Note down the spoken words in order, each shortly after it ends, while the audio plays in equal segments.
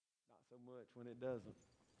much when it doesn't.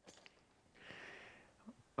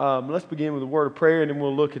 Let's begin with a word of prayer, and then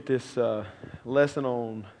we'll look at this lesson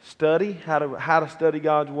on study, how to study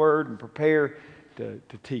God's Word and prepare to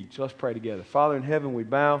teach. Let's pray together. Father in heaven, we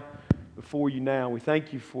bow before you now. We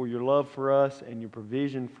thank you for your love for us and your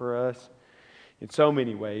provision for us in so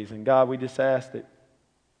many ways. And God, we just ask that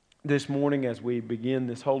this morning as we begin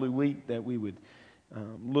this Holy Week that we would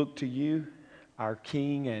look to you, our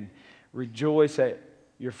King, and rejoice at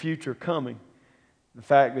your future coming. The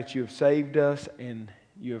fact that you have saved us and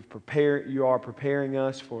you are preparing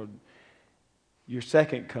us for your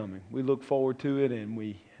second coming. We look forward to it, and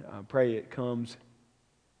we pray it comes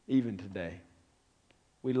even today.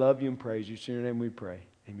 We love you and praise you. In your name we pray.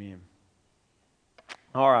 Amen.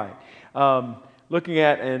 All right. Looking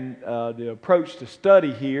at the approach to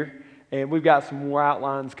study here, and we've got some more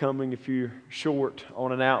outlines coming if you're short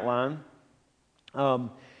on an outline.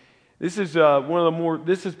 This is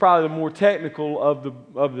This is probably the more technical of the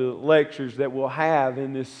lectures that we'll have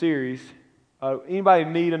in this series. Anybody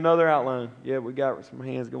need another outline? Yeah, we got some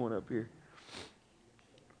hands going up here.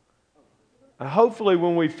 Hopefully,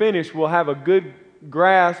 when we finish, we'll have a good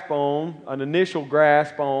initial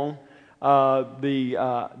grasp on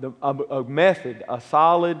a method, a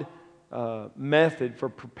solid method for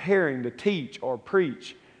preparing to teach or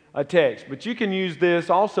preach a text. But you can use this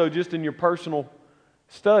also just in your personal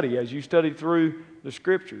study as you study through the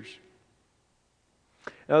Scriptures.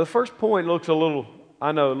 Now, the first point looks a little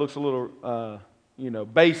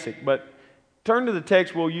basic, but turn to the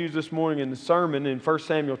text we'll use this morning in the sermon in 1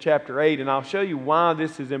 Samuel chapter 8, and I'll show you why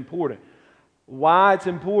this is important. Why it's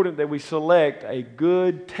important that we select a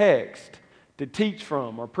good text to teach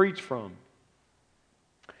from or preach from.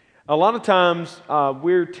 A lot of times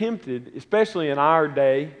we're tempted, especially in our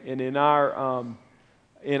day and in our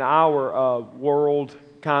world,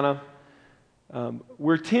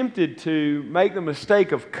 we're tempted to make the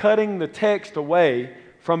mistake of cutting the text away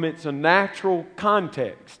from its natural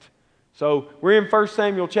context. So we're in 1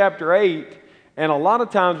 Samuel chapter 8, and a lot of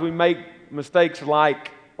times we make mistakes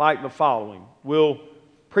like the following. We'll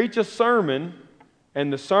preach a sermon,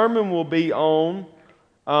 and the sermon will be on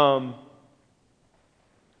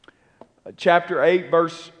chapter 8,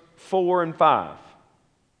 verse 4 and 5.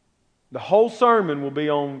 The whole sermon will be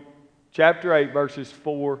on chapter 8, verses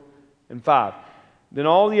 4 and 5. Then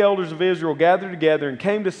all the elders of Israel gathered together and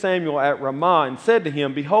came to Samuel at Ramah and said to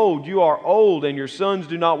him, "Behold, you are old, and your sons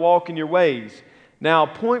do not walk in your ways. Now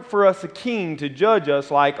appoint for us a king to judge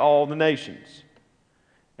us like all the nations."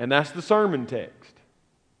 And that's the sermon text.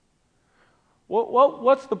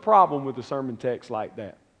 What's the problem with the sermon text like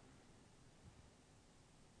that?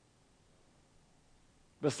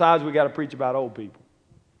 Besides, we got to preach about old people.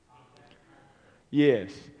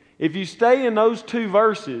 Yes. If you stay in those two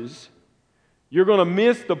verses, you're going to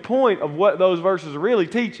miss the point of what those verses are really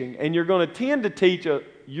teaching, and you're going to tend to teach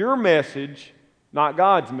your message, not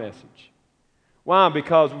God's message. Why?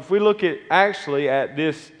 Because if we look at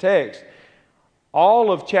this text,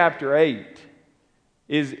 all of chapter 8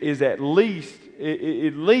 is at least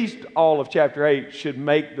all of chapter 8 should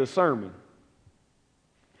make the sermon.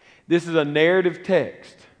 This is a narrative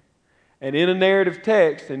text. And in a narrative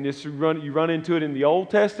text, and you run into it in the Old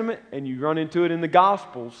Testament and you run into it in the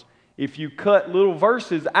Gospels, if you cut little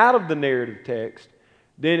verses out of the narrative text,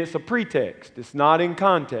 then it's a pretext. It's not in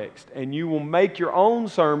context. And you will make your own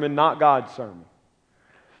sermon, not God's sermon.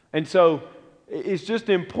 And so it's just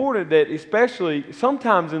important that, especially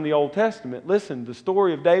sometimes in the Old Testament, listen, the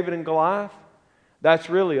story of David and Goliath, that's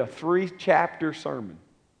really a 3-chapter sermon.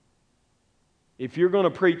 If you're going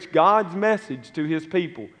to preach God's message to His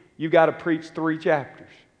people, you've got to preach 3 chapters.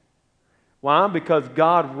 Why? Because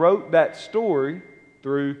God wrote that story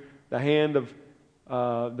through the hand of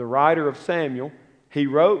the writer of Samuel. He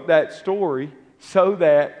wrote that story so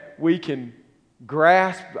that we can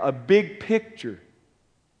grasp a big picture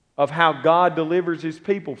of how God delivers His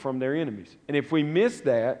people from their enemies. And if we miss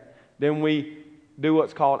that, then we do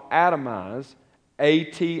what's called atomize,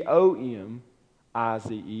 A-T-O-M,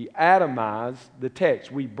 I-Z-E, atomize the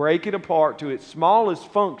text. We break it apart to its smallest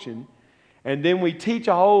function, and then we teach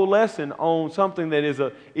a whole lesson on something that is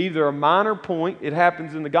either a minor point. It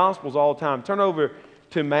happens in the Gospels all the time. Turn over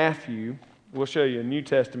to Matthew. We'll show you a New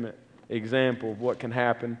Testament example of what can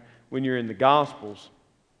happen when you're in the Gospels.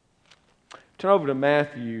 Turn over to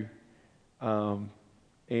Matthew,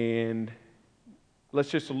 and let's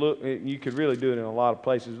just look. You could really do it in a lot of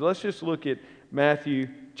places. Let's just look at Matthew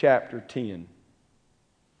chapter 10.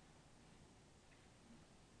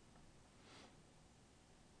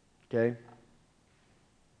 Okay?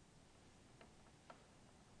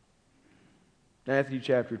 Matthew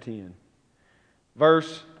chapter 10.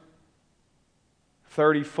 Verse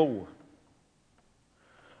 34.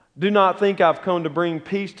 Do not think I've come to bring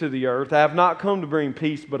peace to the earth. I have not come to bring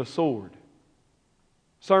peace, but a sword.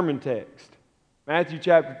 Sermon text. Matthew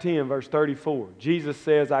chapter 10, verse 34. Jesus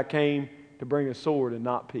says, I came to bring a sword and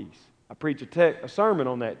not peace. I preach a sermon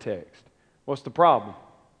on that text. What's the problem?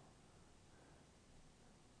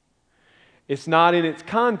 It's not in its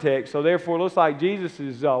context, so therefore it looks like Jesus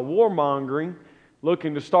is warmongering,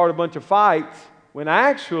 looking to start a bunch of fights, when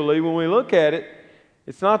actually, when we look at it,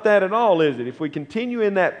 it's not that at all, is it? If we continue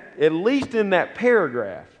in that, at least in that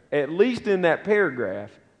paragraph,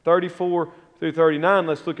 34 through 39,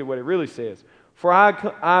 let's look at what it really says. For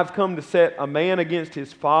I've come to set a man against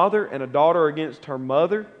his father and a daughter against her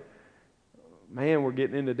mother. Man, we're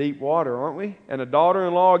getting into deep water, aren't we? And a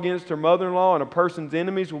daughter-in-law against her mother-in-law, and a person's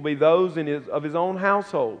enemies will be those of his own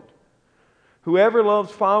household. Whoever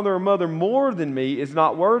loves father or mother more than me is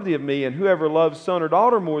not worthy of me, and whoever loves son or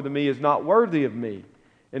daughter more than me is not worthy of me.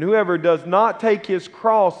 And whoever does not take his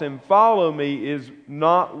cross and follow me is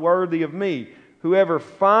not worthy of me. Whoever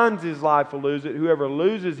finds his life will lose it. Whoever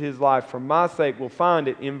loses his life for my sake will find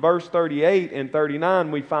it. In verse 38 and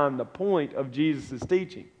 39, we find the point of Jesus'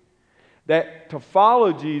 teaching. That to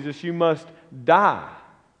follow Jesus, you must die.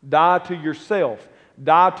 Die to yourself.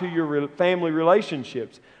 Die to your family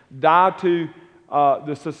relationships. Die to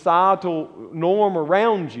the societal norm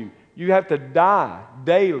around you. You have to die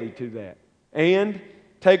daily to that. And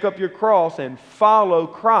take up your cross and follow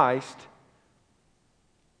Christ,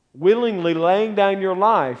 willingly laying down your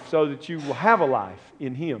life so that you will have a life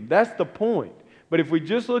in Him. That's the point. But if we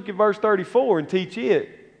just look at verse 34 and teach it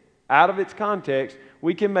out of its context,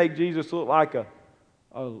 we can make Jesus look like a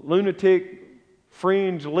lunatic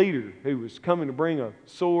fringe leader who was coming to bring a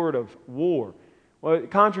sword of war. Well,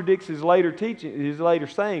 it contradicts his later teaching, his later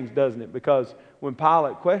sayings, doesn't it? Because when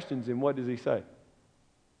Pilate questions him, what does he say?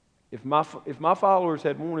 If my followers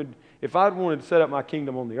had wanted, if I'd wanted to set up my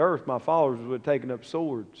kingdom on the earth, my followers would have taken up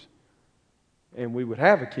swords, and we would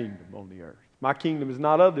have a kingdom on the earth. My kingdom is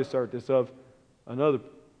not of this earth; it's of another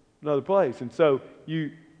place. And so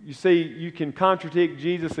you see, you can contradict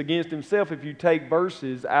Jesus against himself if you take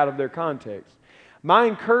verses out of their context. My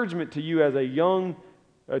encouragement to you as a young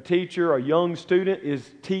teacher, a young student, is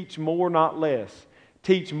teach more, not less.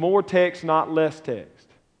 Teach more text, not less text.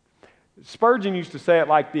 Spurgeon used to say it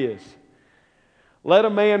like this: let a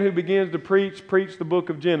man who begins to preach the book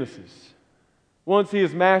of Genesis. Once he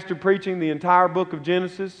has mastered preaching the entire book of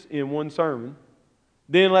Genesis in one sermon,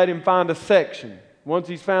 then let him find a section. Once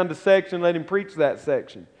he's found a section, let him preach that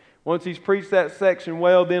section. Once he's preached that section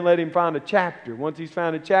well, then let him find a chapter. Once he's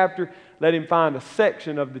found a chapter, let him find a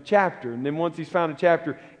section of the chapter. And then once he's found a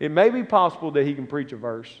chapter, it may be possible that he can preach a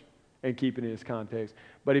verse and keep it in its context.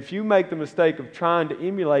 But if you make the mistake of trying to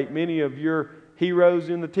emulate many of your heroes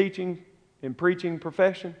in the teaching and preaching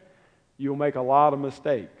profession, you'll make a lot of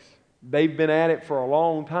mistakes. They've been at it for a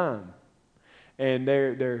long time. And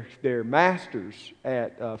they're masters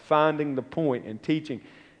at finding the point and teaching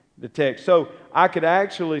the text. So I could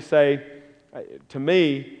actually say, to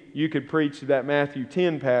me, you could preach that Matthew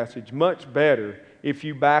 10 passage much better if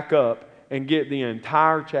you back up and get the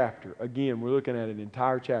entire chapter. Again, we're looking at an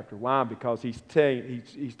entire chapter. Why? Because he's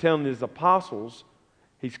telling his apostles,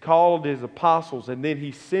 he's called his apostles, and then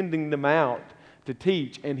he's sending them out to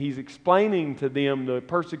teach, and he's explaining to them the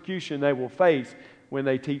persecution they will face when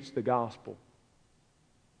they teach the gospel.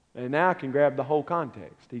 And now I can grab the whole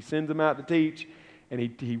context. He sends them out to teach, and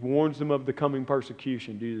he warns them of the coming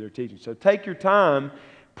persecution due to their teaching. So take your time,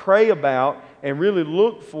 pray about, and really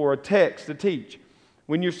look for a text to teach.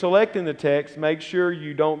 When you're selecting the text, make sure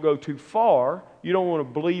you don't go too far. You don't want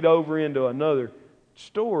to bleed over into another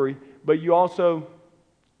story, but you also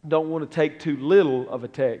don't want to take too little of a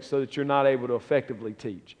text so that you're not able to effectively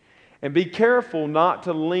teach. And be careful not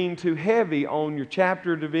to lean too heavy on your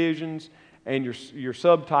chapter divisions and your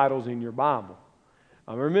subtitles in your Bible.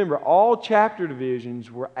 Remember, all chapter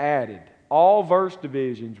divisions were added. All verse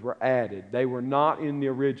divisions were added. They were not in the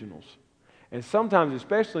originals. And sometimes,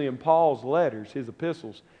 especially in Paul's letters, his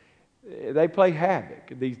epistles, they play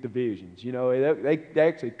havoc, these divisions. You know, they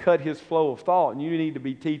actually cut his flow of thought, and you need to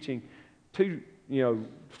be teaching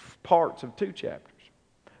parts of two chapters.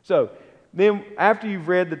 So, then after you've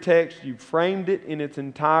read the text, you've framed it in its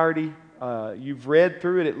entirety, you've read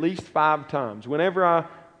through it at least 5 times. Whenever I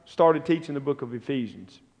started teaching the book of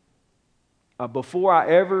Ephesians, before I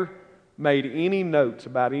ever made any notes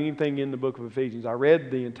about anything in the book of Ephesians, I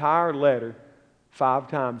read the entire letter 5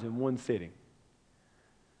 times in one sitting.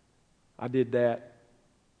 I did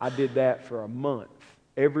that for a month.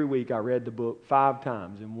 Every week I read the book 5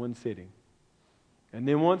 times in one sitting. And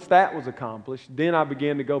then once that was accomplished, then I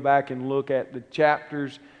began to go back and look at the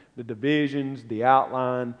chapters, the divisions, the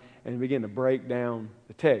outline, and begin to break down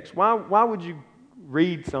the text. Why would you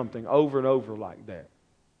read something over and over like that?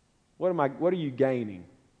 What are you gaining?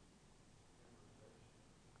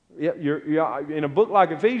 You're, in a book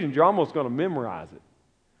like Ephesians, you're almost going to memorize it.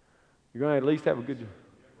 You're going to at least have a good...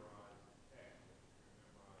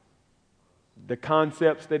 The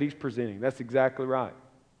concepts that he's presenting. That's exactly right.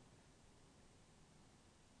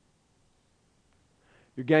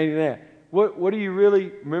 You're gaining that. What do you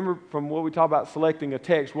really... Remember from what we talked about selecting a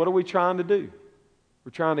text, what are we trying to do?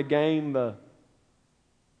 We're trying to gain the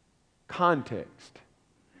context.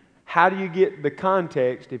 How do you get the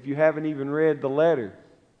context if you haven't even read the letter?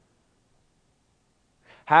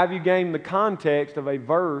 How have you gained the context of a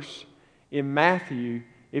verse in Matthew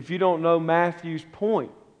if you don't know Matthew's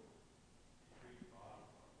point?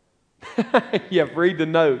 Yeah, read the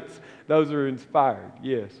notes. Those are inspired,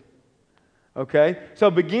 yes. Okay, so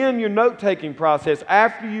begin your note-taking process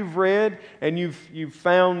after you've read and you've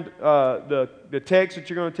found the text that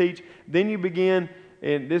you're going to teach. Then you begin,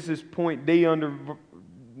 and this is point D under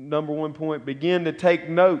number 1 point, begin to take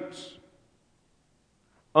notes.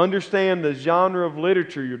 Understand the genre of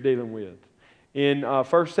literature you're dealing with. In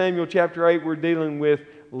 1 Samuel chapter 8, we're dealing with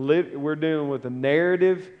a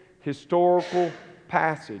narrative, historical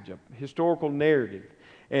passage, a historical narrative,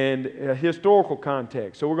 and a historical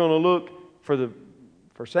context. So we're going to look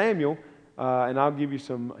for Samuel, and I'll give you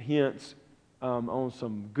some hints on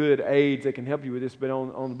some good aids that can help you with this. But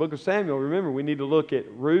on the book of Samuel, remember, we need to look at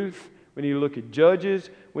Ruth. We need to look at Judges.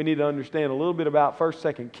 We need to understand a little bit about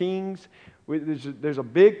 1st, 2nd Kings. There's a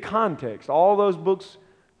big context. All those books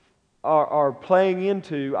are playing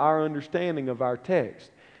into our understanding of our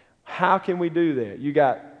text. How can we do that? You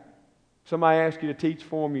got somebody ask you to teach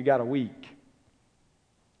for them, you got a week.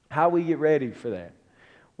 How do we get ready for that?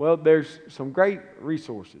 Well, there's some great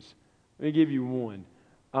resources. Let me give you one.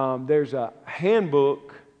 There's a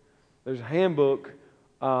handbook. There's a handbook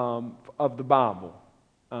of the Bible.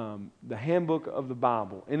 The handbook of the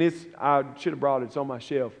Bible. And I should have brought it. It's on my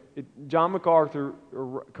shelf. John MacArthur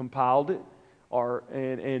compiled it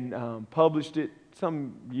and published it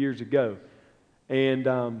some years ago.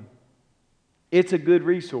 And it's a good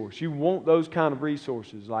resource. You want those kind of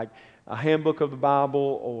resources, like a handbook of the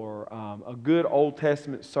Bible or a good Old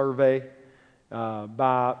Testament survey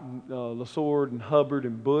by LaSword and Hubbard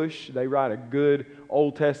and Bush. They write a good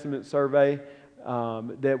Old Testament survey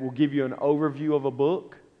that will give you an overview of a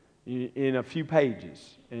book in a few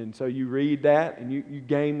pages. And so you read that and you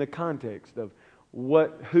gain the context of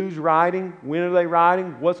who's writing, when are they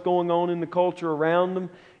writing, what's going on in the culture around them.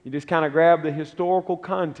 You just kind of grab the historical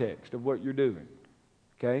context of what you're doing.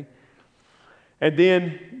 Okay? And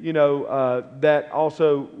then, that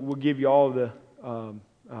also will give you all the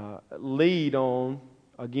lead on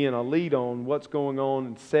what's going on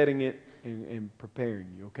and setting it and preparing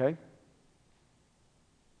you. Okay?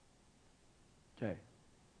 Okay.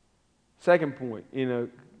 Second point, in a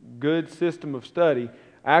good system of study,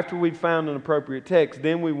 after we've found an appropriate text,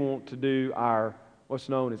 then we want to do our what's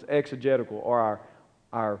known as exegetical, or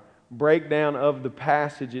our breakdown of the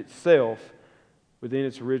passage itself within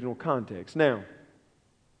its original context. Now,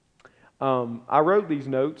 I wrote these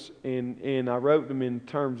notes, and I wrote them in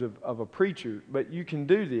terms of a preacher, but you can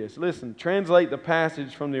do this. Listen, translate the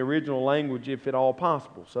passage from the original language if at all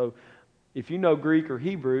possible. So if you know Greek or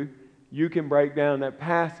Hebrew, you can break down that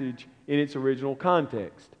passage in its original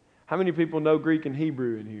context. How many people know Greek and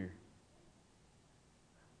Hebrew in here?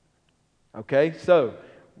 Okay, so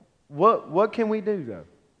what can we do though?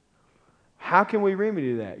 How can we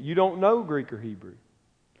remedy that? You don't know Greek or Hebrew.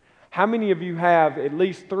 How many of you have at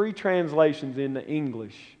least 3 translations in the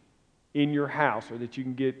English in your house, or that you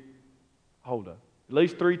can get hold of? At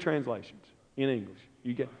least 3 translations in English.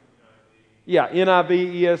 You get? Yeah,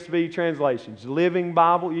 NIV, ESV translations. Living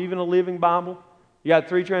Bible, even a Living Bible. You got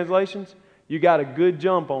 3 translations? You got a good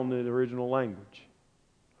jump on the original language.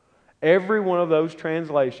 Every one of those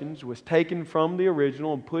translations was taken from the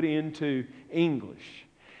original and put into English.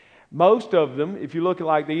 Most of them, if you look at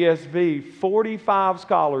like the ESV, 45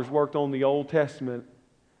 scholars worked on the Old Testament,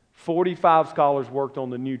 45 scholars worked on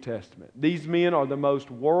the New Testament. These men are the most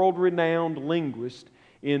world-renowned linguists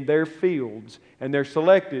in their fields, and they're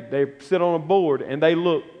selected. They sit on a board and they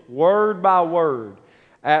look word by word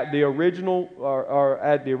at the original or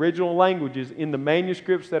at the original languages in the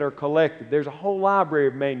manuscripts that are collected. There's a whole library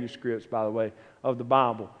of manuscripts, by the way, of the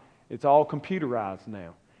Bible. It's all computerized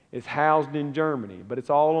now. It's housed in Germany, but it's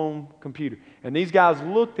all on computer. And these guys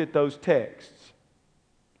looked at those texts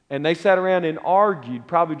And they sat around and argued,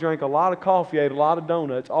 probably drank a lot of coffee, ate a lot of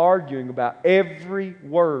donuts, arguing about every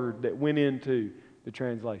word that went into the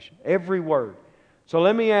translation. Every word. So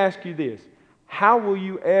let me ask you this. How will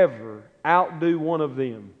you ever outdo one of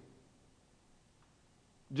them?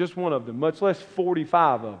 Just one of them, much less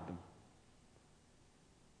 45 of them,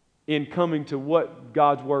 in coming to what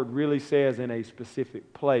God's Word really says in a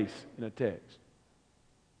specific place in a text.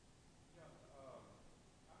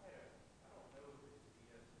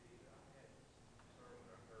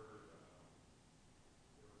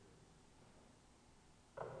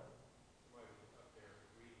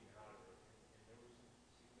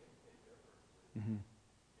 Mm-hmm.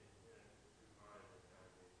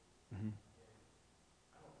 Mm-hmm.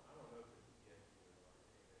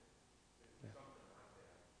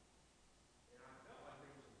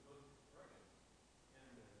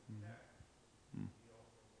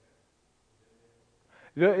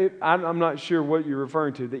 I'm not sure what you're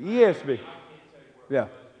referring to. The ESV. Yeah.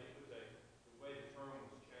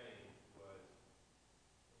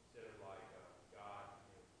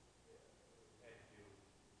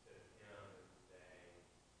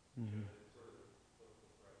 Mm-hmm.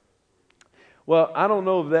 Well, I don't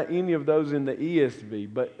know if that any of those in the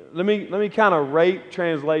ESV, but let me kind of rate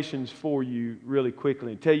translations for you really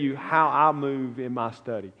quickly and tell you how I move in my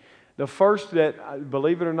study. The first that,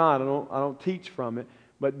 believe it or not, I don't teach from it,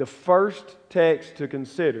 but the first text to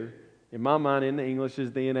consider, in my mind, in the English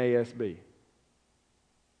is the NASB.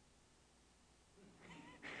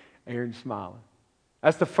 Aaron's smiling.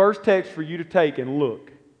 That's the first text for you to take and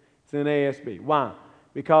look. It's the NASB. Why?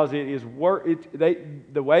 Because it is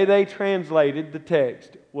the way they translated the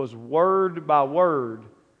text was word by word,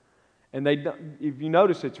 and if you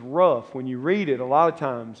notice, it's rough when you read it. A lot of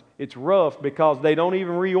times, it's rough because they don't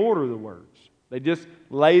even reorder the words; they just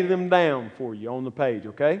lay them down for you on the page.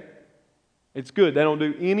 Okay, it's good. They don't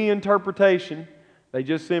do any interpretation; they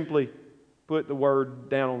just simply put the word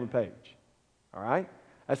down on the page. All right,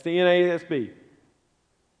 that's the NASB.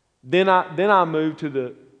 Then I move to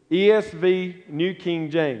the ESV, New King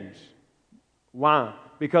James. Why?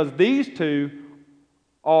 Because these two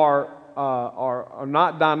are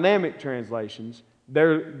not dynamic translations.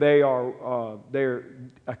 They're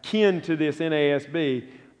akin to this NASB.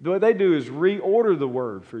 What they do is reorder the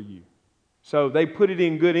word for you. So they put it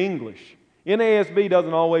in good English. NASB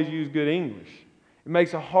doesn't always use good English. It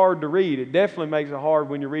makes it hard to read. It definitely makes it hard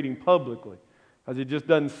when you're reading publicly because it just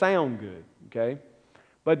doesn't sound good. Okay?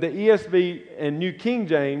 But the ESV and New King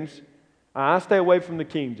James, I stay away from the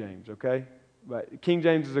King James, okay? But King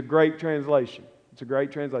James is a great translation. It's a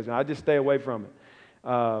great translation. I just stay away from it.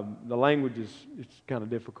 The language it's kind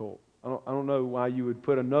of difficult. I don't know why you would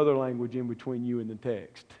put another language in between you and the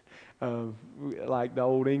text. Like the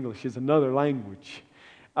Old English is another language.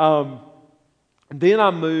 Then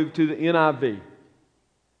I move to the NIV.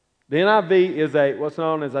 The NIV is what's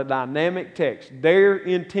known as a dynamic text. Their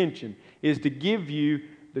intention is to give you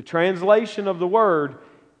the translation of the word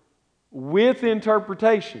with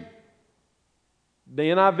interpretation. The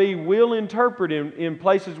NIV will interpret in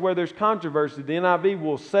places where there's controversy. The NIV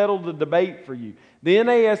will settle the debate for you. The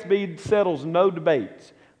NASB settles no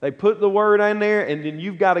debates. They put the word in there, and then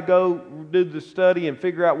you've got to go do the study and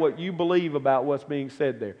figure out what you believe about what's being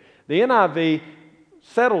said there. The NIV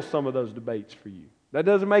settles some of those debates for you. That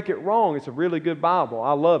doesn't make it wrong. It's a really good Bible.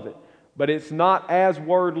 I love it. But it's not as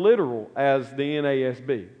word literal as the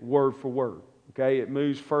NASB, word for word. Okay, it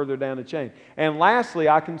moves further down the chain. And lastly,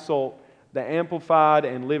 I consult the Amplified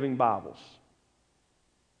and Living Bibles.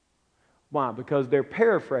 Why? Because they're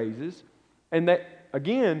paraphrases, and that,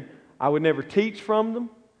 again, I would never teach from them,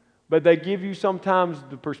 but they give you sometimes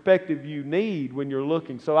the perspective you need when you're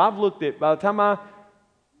looking. So I've looked at, by the time I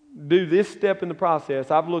do this step in the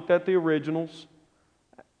process, I've looked at the originals,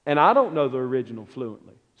 and I don't know the original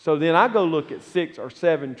fluently. So then I go look at 6 or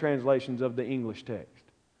 7 translations of the English text.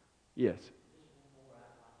 Yes.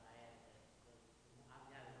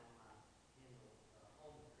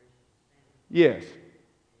 Yes.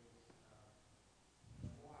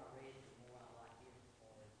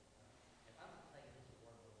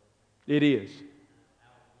 It is.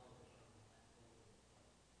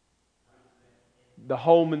 The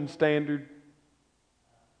Holman Standard.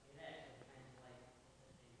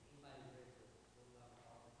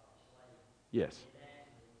 Yes.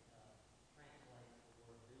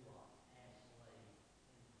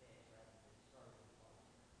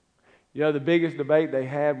 You know, the biggest debate they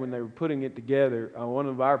had when they were putting it together, one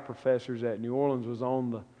of our professors at New Orleans was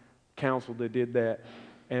on the council that did that,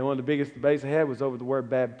 and one of the biggest debates they had was over the word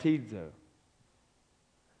baptizo.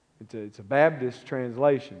 It's a Baptist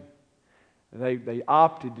translation. They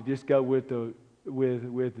opted to just go with the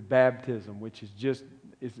with baptism, which is just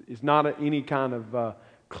is not any kind of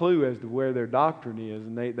clue as to where their doctrine is,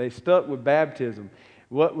 and they stuck with baptism.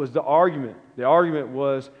 What was the argument? The argument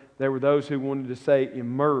was there were those who wanted to say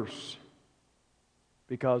immerse,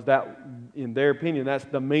 because that, in their opinion, that's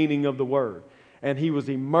the meaning of the word. And he was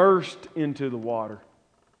immersed into the water.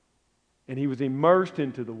 And he was immersed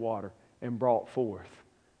into the water and brought forth.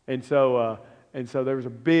 And so there was a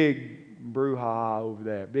big brouhaha over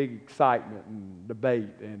that, big excitement and debate,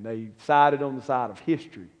 and they sided on the side of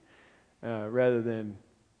history rather than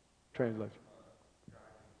translation.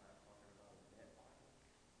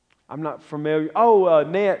 I'm not familiar. Oh,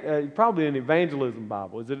 Net, probably an evangelism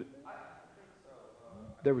Bible. Is it?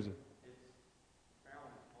 There was a.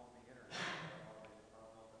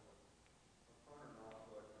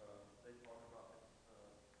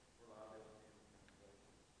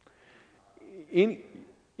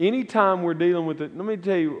 Anytime we're dealing with it, let me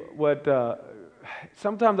tell you what.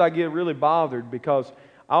 Sometimes I get really bothered because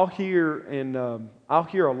I'll hear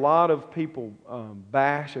a lot of people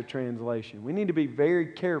bash a translation. We need to be very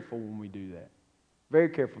careful when we do that. Very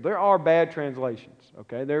careful. There are bad translations.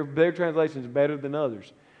 Okay, there are translations better than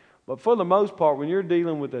others, but for the most part, when you're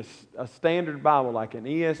dealing with a standard Bible like an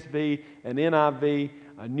ESV, an NIV,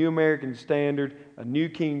 a New American Standard, a New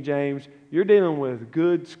King James, you're dealing with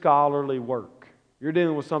good scholarly work. You're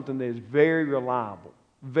dealing with something that is very reliable,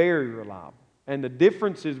 very reliable. And the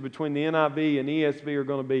differences between the NIV and ESV are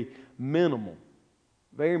going to be minimal,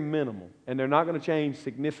 very minimal. And they're not going to change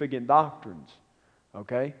significant doctrines,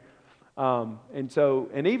 okay?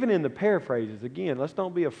 And even in the paraphrases, again, let's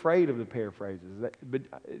don't be afraid of the paraphrases. But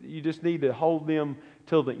you just need to hold them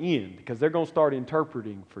till the end, because they're going to start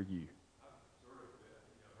interpreting for you.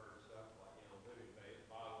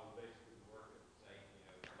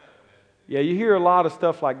 Yeah, you hear a lot of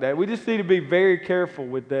stuff like that. We just need to be very careful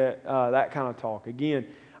with that kind of talk. Again,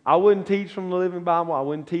 I wouldn't teach from the Living Bible. I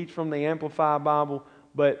wouldn't teach from the Amplified Bible.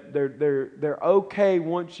 But they're okay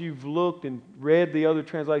once you've looked and read the other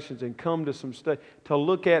translations and come to some stuff to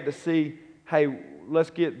look at to see, hey, let's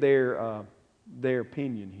get their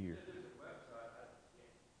opinion here.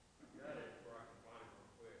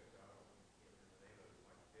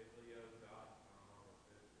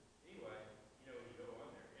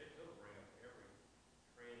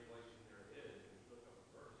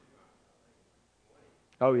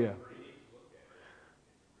 Oh, yeah.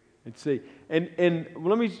 Let's see. And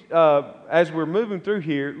let me, as we're moving through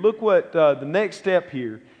here, look what the next step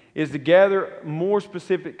here is to gather more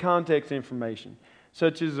specific context information,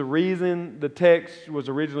 such as the reason the text was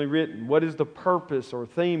originally written. What is the purpose or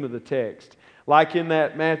theme of the text? Like in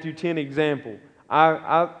that Matthew 10 example,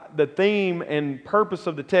 the theme and purpose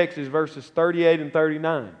of the text is verses 38 and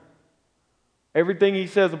 39. Everything he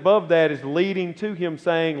says above that is leading to him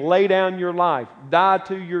saying, lay down your life, die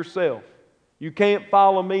to yourself. You can't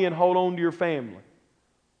follow me and hold on to your family.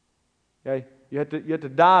 Okay? You have to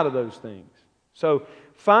die to those things. So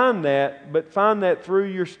find that, but find that through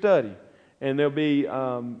your study. And there'll be,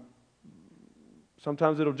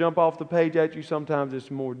 sometimes it'll jump off the page at you, sometimes it's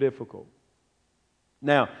more difficult.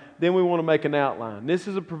 Now, then we want to make an outline. This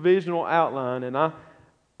is a provisional outline, and I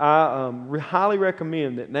highly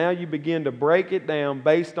recommend that now you begin to break it down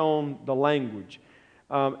based on the language.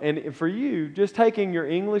 And for you, just taking your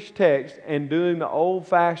English text and doing the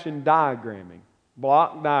old-fashioned diagramming,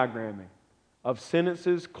 block diagramming of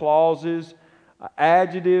sentences, clauses,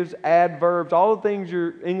 adjectives, adverbs, all the things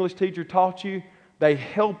your English teacher taught you, they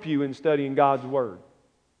help you in studying God's Word.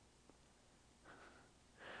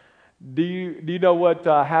 Do you know what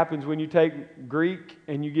happens when you take Greek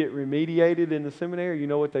and you get remediated in the seminary? You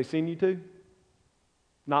know what they send you to?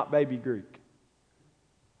 Not baby Greek.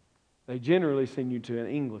 They generally send you to an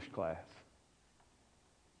English class.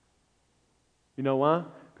 You know why?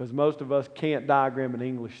 Because most of us can't diagram an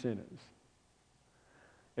English sentence.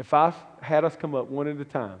 If I had us come up one at a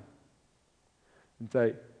time and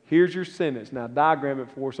say, here's your sentence, now diagram it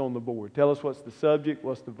for us on the board. Tell us what's the subject,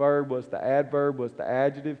 what's the verb, what's the adverb, what's the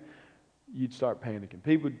adjective. You'd start panicking.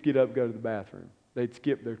 People would get up and go to the bathroom. They'd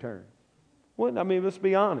skip their turn. Well, I mean, let's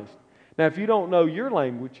be honest. Now, if you don't know your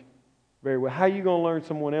language very well, how are you going to learn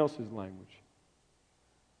someone else's language?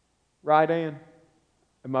 Right, Ann?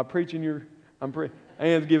 Am I preaching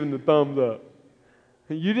Ann's giving the thumbs up.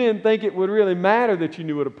 You didn't think it would really matter that you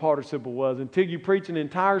knew what a participle was until you preach an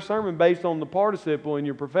entire sermon based on the participle and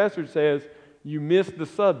your professor says you missed the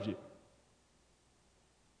subject.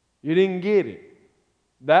 You didn't get it.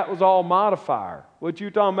 That was all modifier. What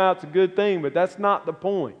you're talking about is a good thing, but that's not the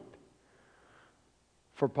point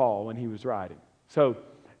for Paul when he was writing. So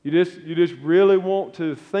you just really want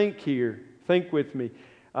to think here. Think with me.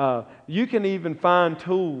 You can even find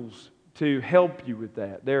tools to help you with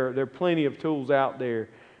that. There are plenty of tools out there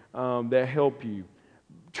that help you.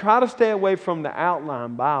 Try to stay away from the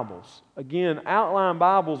outline Bibles. Again, outline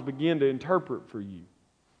Bibles begin to interpret for you.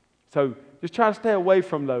 So just try to stay away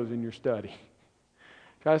from those in your study.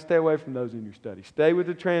 Try to stay away from those in your study. Stay with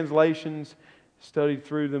the translations, study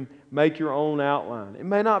through them, make your own outline. It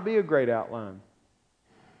may not be a great outline.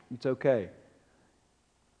 It's okay.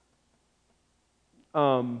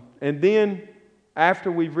 And then, after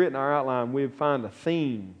we've written our outline, we find a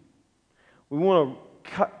theme. We want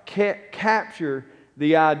to capture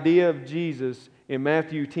the idea of Jesus in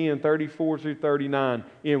Matthew 10, 34 through 39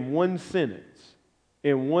 in one sentence,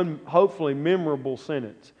 in one hopefully memorable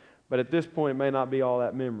sentence. But at this point, it may not be all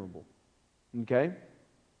that memorable. Okay?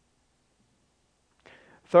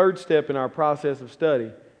 Third step in our process of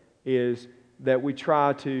study is that we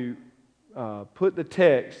try to put the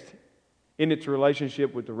text in its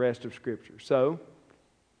relationship with the rest of Scripture. So,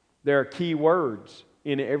 there are key words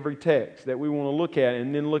in every text that we want to look at,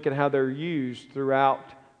 and then look at how they're used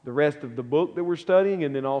throughout the rest of the book that we're studying,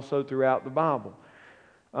 and then also throughout the Bible.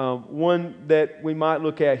 One that we might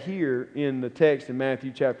look at here in the text in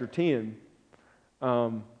Matthew chapter 10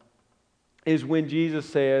 is when Jesus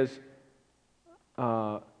says,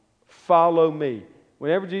 follow me.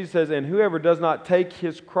 Whenever Jesus says, and whoever does not take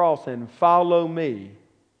his cross and follow me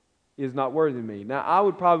is not worthy of me. Now, I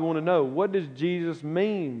would probably want to know, what does Jesus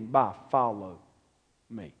mean by follow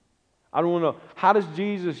me? I don't want to know, how does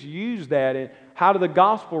Jesus use that, and how do the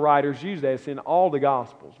gospel writers use that? It's in all the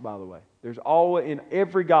gospels, by the way. There's always, in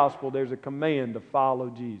every gospel, there's a command to follow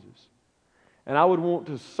Jesus. And I would want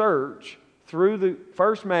to search through the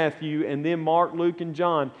first Matthew and then Mark, Luke, and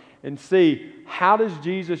John and see, how does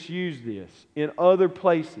Jesus use this in other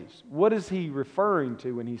places? What is he referring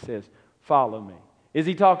to when he says, follow me? Is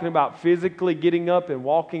he talking about physically getting up and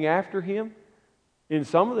walking after him? In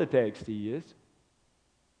some of the text he is.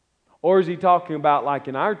 Or is he talking about, like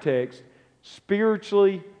in our text,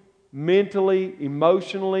 spiritually, mentally,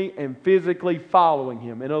 emotionally, and physically following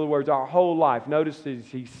him? In other words, our whole life. Notice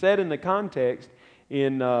he said in the context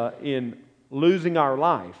in losing our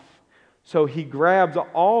life. So he grabs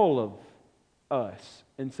all of us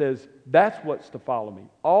and says, that's what's to follow me.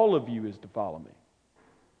 All of you is to follow me.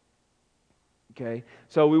 Okay?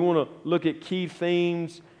 So we want to look at key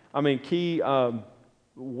themes, key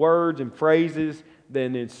words and phrases,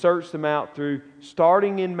 then search them out through,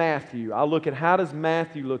 starting in Matthew. I'll look at, how does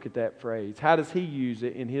Matthew look at that phrase? How does he use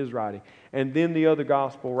it in his writing? And then the other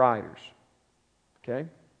gospel writers. Okay?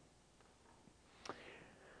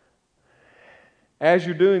 As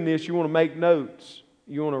you're doing this, you want to make notes.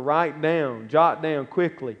 You want to write down, jot down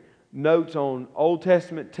quickly, notes on Old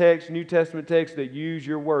Testament text, New Testament text that use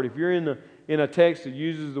your word. If you're in a text that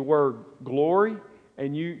uses the word glory,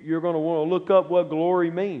 and you're going to want to look up what glory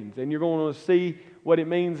means, and you're going to see what it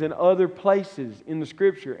means in other places in the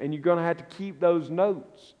Scripture, and you're going to have to keep those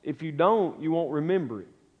notes. If you don't, you won't remember it.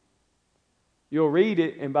 You'll read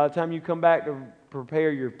it, and by the time you come back to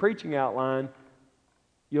prepare your preaching outline,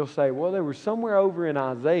 you'll say, well, there was somewhere over in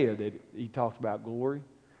Isaiah that he talked about glory.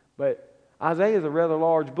 But Isaiah is a rather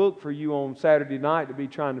large book for you on Saturday night to be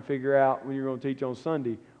trying to figure out when you're going to teach on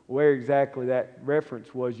Sunday where exactly that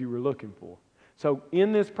reference was you were looking for. So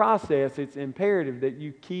in this process, it's imperative that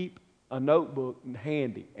you keep a notebook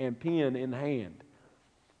handy and pen in hand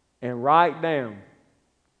and write down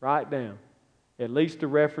at least the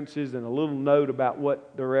references and a little note about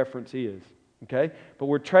what the reference is. Okay? But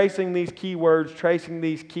we're tracing these key words, tracing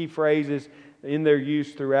these key phrases in their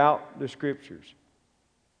use throughout the Scriptures.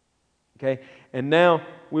 Okay? And now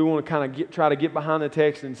we want to kind of try to get behind the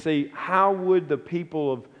text and see, how would the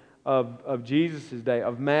people of Jesus' day,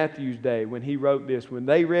 of Matthew's day, when he wrote this, when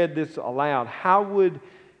they read this aloud, how would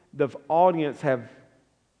the audience have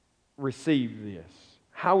received this?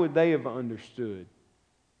 How would they have understood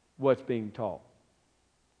what's being taught?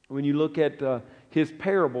 When you look at his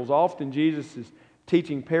parables, often Jesus is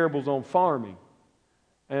teaching parables on farming.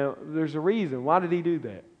 And there's a reason. Why did he do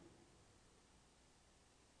that?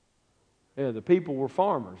 Yeah, the people were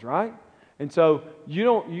farmers, right? And so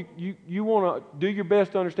you want to do your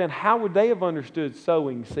best to understand, how would they have understood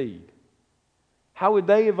sowing seed? How would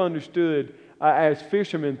they have understood as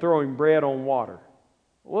fishermen throwing bread on water?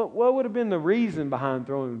 What would have been the reason behind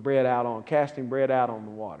casting bread out on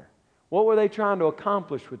the water? What were they trying to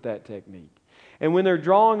accomplish with that technique? And when they're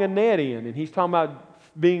drawing a net in, and he's talking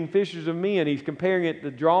about being fishers of men, he's comparing it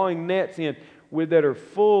to drawing nets in that are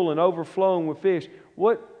full and overflowing with fish.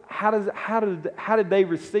 How did they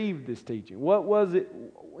receive this teaching? What was it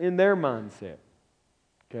in their mindset?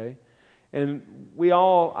 Okay? And we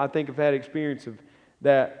all, I think, have had experience of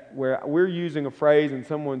that where we're using a phrase and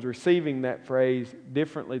someone's receiving that phrase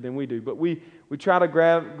differently than we do. But we try to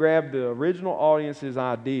grab the original audience's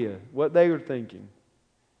idea, what they were thinking,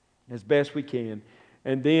 as best we can,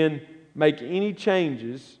 and then make any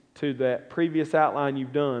changes to that previous outline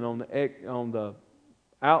you've done on the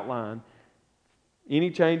outline, any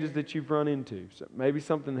changes that you've run into. So maybe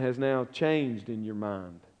something has now changed in your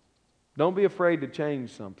mind. Don't be afraid to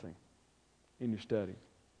change something in your study.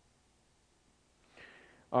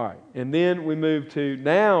 All right, and then we move to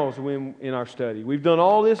now's when in our study. We've done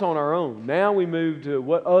all this on our own. Now we move to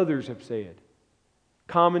what others have said.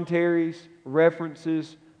 Commentaries,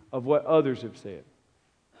 references of what others have said.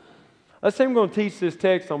 Let's say I'm going to teach this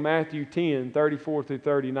text on Matthew 10, 34 through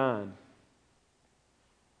 39.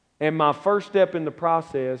 And my first step in the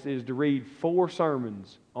process is to read 4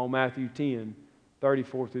 sermons on Matthew 10,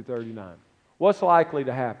 34 through 39. What's likely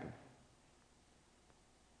to happen?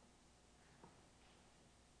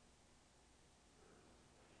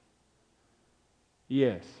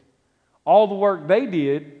 Yes. All the work they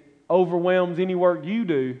did overwhelms any work you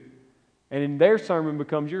do, and in their sermon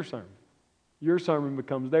becomes your sermon. Your sermon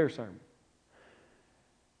becomes their sermon.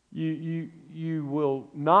 You will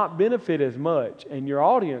not benefit as much, and your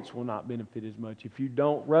audience will not benefit as much if you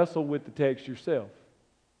don't wrestle with the text yourself.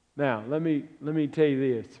 Now, let me tell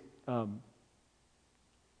you this.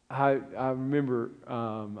 I remember,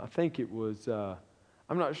 I think it was,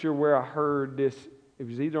 I'm not sure where I heard this. It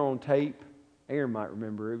was either on tape. Aaron might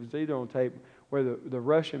remember. It was either on tape where the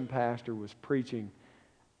Russian pastor was preaching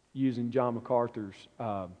using John MacArthur's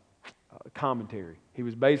commentary. He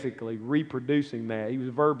was basically reproducing that. He was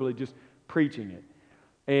verbally just preaching it.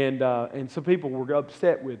 And some people were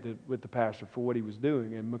upset with the pastor for what he was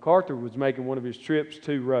doing. And MacArthur was making one of his trips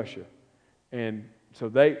to Russia. And so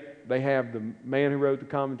they have the man who wrote the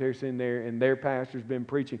commentaries in there, and their pastor's been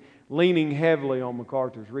preaching, leaning heavily on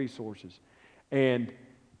MacArthur's resources. And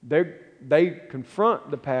they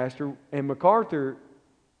confront the pastor, and MacArthur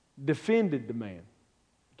defended the man.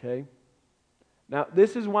 Okay? Now,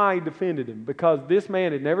 this is why he defended him, because this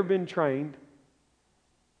man had never been trained.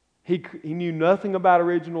 He knew nothing about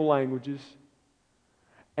original languages.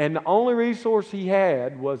 And the only resource he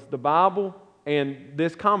had was the Bible and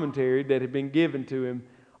this commentary that had been given to him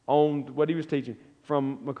on what he was teaching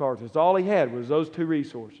from MacArthur. That's all he had was those 2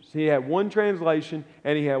 resources. He had one translation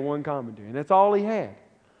and he had one commentary. And that's all he had.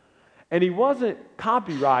 And he wasn't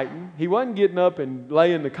copywriting. He wasn't getting up and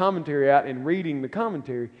laying the commentary out and reading the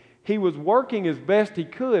commentary. He was working as best he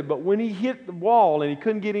could, but when he hit the wall and he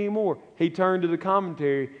couldn't get any more, he turned to the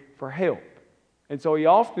commentary for help. And so he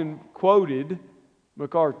often quoted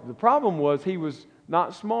MacArthur. The problem was he was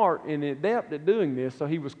not smart and adept at doing this, so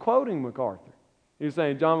he was quoting MacArthur. He was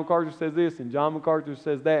saying, John MacArthur says this, and John MacArthur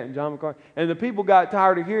says that, and John MacArthur... And the people got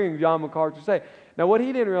tired of hearing John MacArthur say. Now, what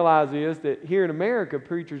he didn't realize is that here in America,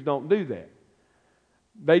 preachers don't do that.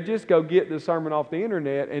 They just go get the sermon off the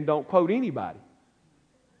internet and don't quote anybody.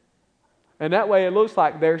 And that way it looks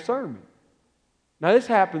like their sermon. Now, this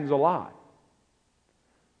happens a lot.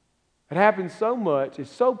 It happens so much,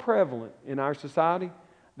 it's so prevalent in our society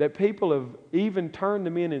that people have even turned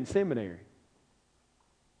them in seminary.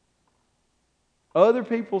 Other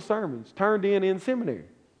people's sermons turned in seminary.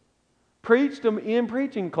 Preached them in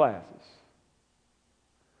preaching classes.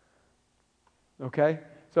 Okay?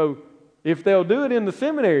 So, if they'll do it in the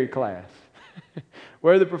seminary class,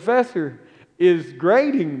 where the professor is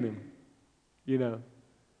grading them, you know,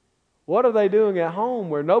 what are they doing at home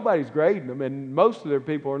where nobody's grading them and most of their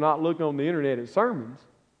people are not looking on the internet at sermons?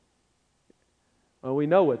 Well, we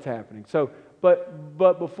know what's happening. So, but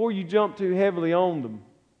before you jump too heavily on them,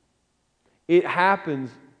 it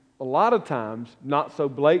happens a lot of times, not so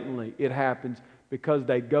blatantly, it happens because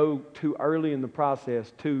they go too early in the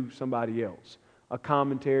process to somebody else. A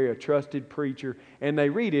commentary, a trusted preacher, and they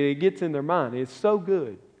read it. It gets in their mind. It's so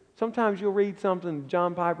good. Sometimes you'll read something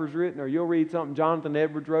John Piper's written, or you'll read something Jonathan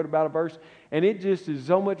Edwards wrote about a verse, and it just is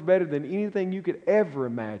so much better than anything you could ever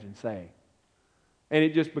imagine saying. And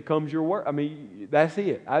it just becomes your word. I mean, that's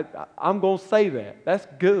it. I'm going to say that. That's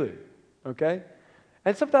good. Okay?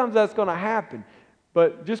 And sometimes that's going to happen.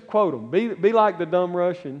 But just quote them. Be like the dumb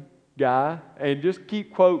Russian guy and just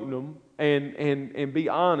keep quoting them and be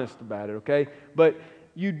honest about it, okay? But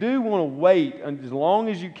you do want to wait as long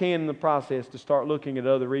as you can in the process to start looking at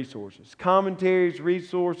other resources. Commentaries,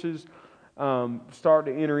 resources, start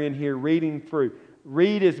to enter in here, reading through.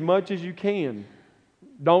 Read as much as you can.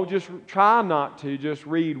 Don't just try not to just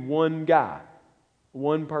read one guy,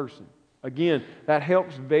 one person. Again, that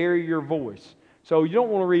helps vary your voice. So you don't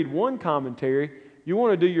want to read one commentary. You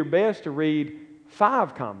want to do your best to read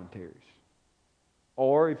 5 commentaries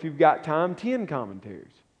or if you've got time, 10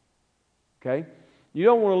 commentaries. Okay? You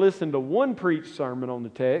don't want to listen to one preached sermon on the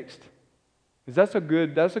text, because that's a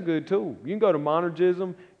good tool. You can go to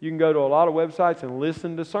Monergism, you can go to a lot of websites and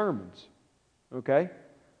listen to sermons. Okay?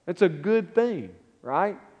 That's a good thing,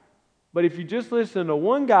 right? But if you just listen to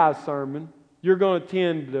one guy's sermon, you're going to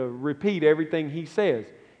tend to repeat everything he says.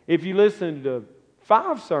 If you listen to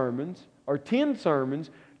 5 sermons or 10 sermons,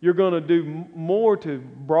 you're going to do more to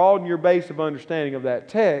broaden your base of understanding of that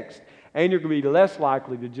text, and you're going to be less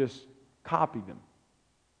likely to just copy them.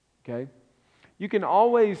 Okay? You can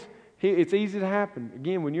always, it's easy to happen.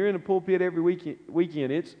 Again, when you're in a pulpit every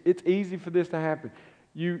weekend, it's easy for this to happen.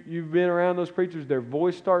 You've been around those preachers, their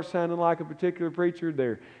voice starts sounding like a particular preacher,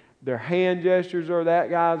 their hand gestures are that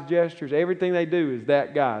guy's gestures. Everything they do is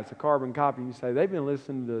that guy. It's a carbon copy. And you say, they've been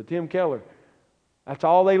listening to Tim Keller. That's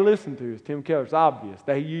all they listen to is Tim Keller. It's obvious.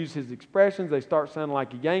 They use his expressions. They start sounding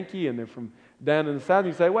like a Yankee, and they're from down in the South.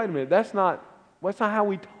 And you say, wait a minute, that's not how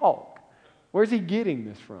we talk. Where's he getting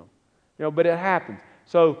this from? But it happens.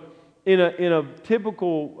 So in a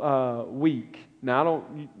typical week, now I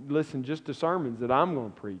don't listen just to sermons that I'm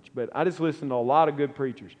going to preach, but I just listen to a lot of good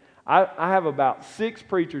preachers. I have about 6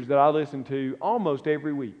 preachers that I listen to almost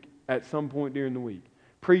every week at some point during the week.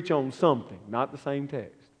 Preach on something, not the same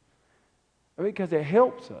text. Because it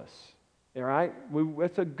helps us, all right?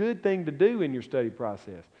 That's a good thing to do in your study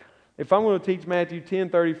process. If I'm going to teach Matthew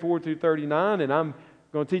 10:34 through 39, and I'm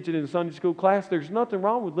going to teach it in a Sunday school class, there's nothing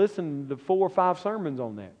wrong with listening to 4 or 5 sermons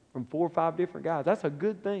on that from 4 or 5 different guys. That's a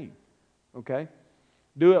good thing, okay?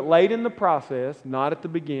 Do it late in the process, not at the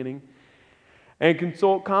beginning. And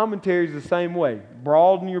consult commentaries the same way.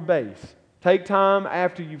 Broaden your base. Take time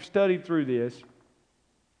after you've studied through this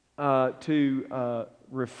to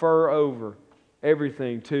refer over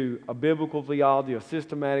everything to a biblical theology, a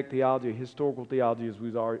systematic theology, a historical theology, as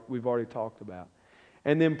we've already talked about.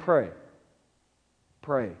 And then pray.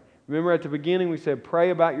 Pray. Remember at the beginning we said pray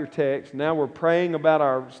about your text. Now we're praying about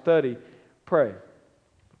our study. Pray.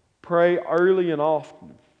 Pray early and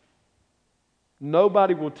often.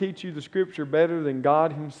 Nobody will teach you the Scripture better than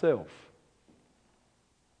God Himself.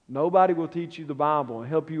 Nobody will teach you the Bible and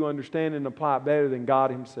help you understand and apply it better than God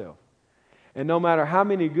Himself. And no matter how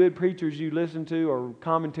many good preachers you listen to or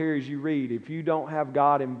commentaries you read, if you don't have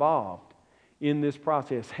God involved in this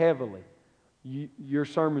process heavily, your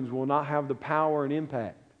sermons will not have the power and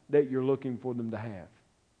impact that you're looking for them to have.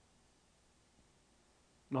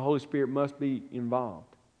 The Holy Spirit must be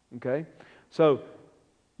involved. Okay? So,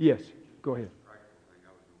 yes, go ahead.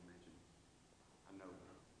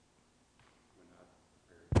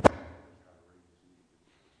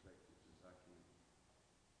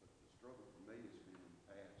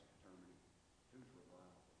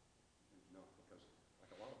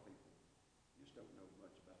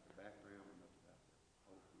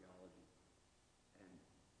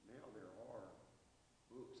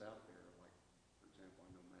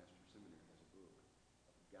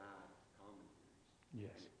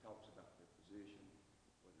 Yes. And it talks about their position,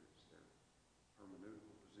 whether it's their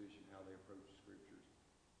hermeneutical position, how they approach the Scriptures,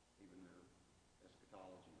 even their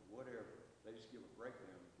eschatology or whatever. They just give a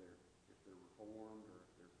breakdown if they're Reformed or if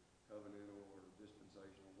they're covenantal or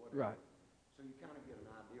dispensational, whatever. Right. So you kind of get an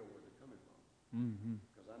idea where they're coming from. Mm-hmm.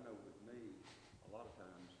 Because I know with me, a lot of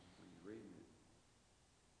times when you're reading it,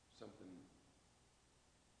 something,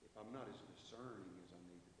 if I'm not as discerning as I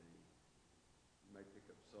need to be, you may pick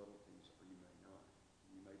up subtleties or you may not.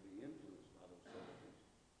 You may be influenced by those subtleties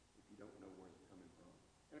if you don't know where they're coming from.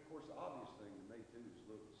 And of course, the obvious thing to me too is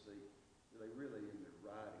look to see, do they really in their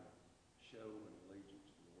writing show an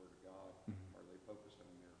allegiance to the Word of God, or are they focused on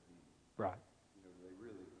their opinion? Right. Do they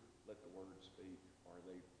really let the Word speak, or are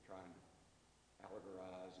they trying to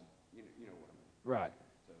allegorize? And you know what I mean? Right.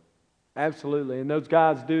 So, absolutely. And those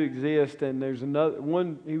guys do exist. And there's another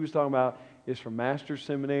one he was talking about is from Master's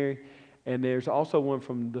Seminary. And there's also one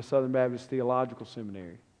from the Southern Baptist Theological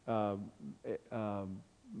Seminary. Al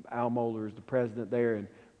Mohler is the president there. And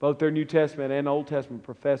both their New Testament and Old Testament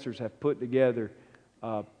professors have put together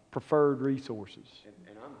preferred resources.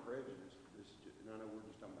 and I'm prejudiced. And I know we're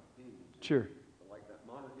just talking about opinions. Sure. But like that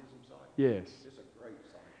Monergism site. Yes. It's a great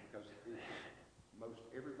site because most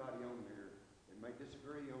everybody on there, they may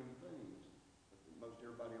disagree on things, but most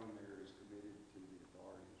everybody on there is committed to the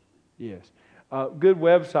authority of Scripture. Yes. Good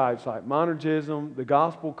websites like Monergism, the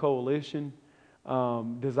Gospel Coalition,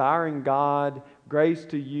 Desiring God, Grace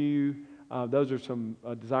to You. Those are some.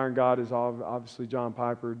 Desiring God is obviously John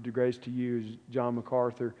Piper. Grace to You is John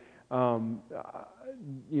MacArthur.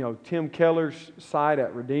 Tim Keller's site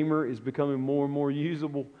at Redeemer is becoming more and more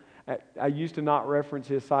usable. I used to not reference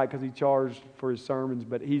his site because he charged for his sermons,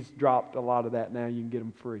 but he's dropped a lot of that now. You can get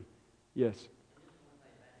them free. Yes.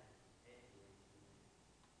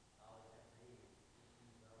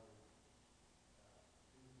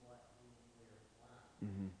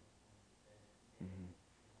 Mm-hmm. Mm-hmm.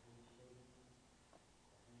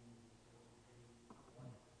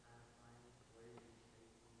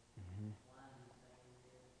 Mm-hmm.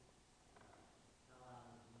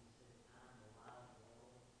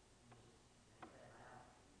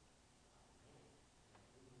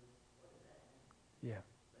 Yeah.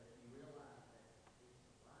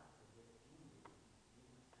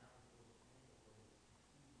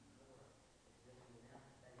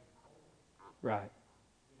 Right.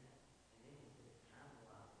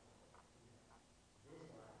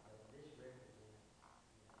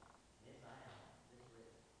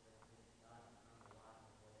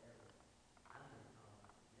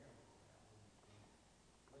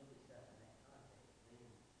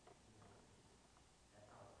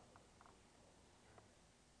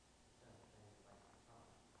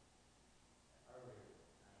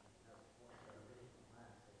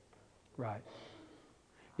 Right.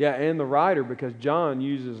 Yeah, and the writer, because John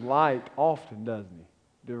uses light often, doesn't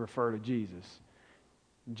he, to refer to Jesus.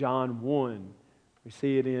 John 1. We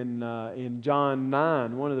see it in John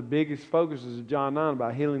 9. One of the biggest focuses of John 9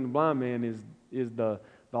 about healing the blind man is the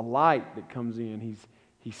light that comes in.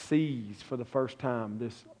 He sees for the first time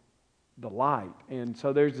the light. And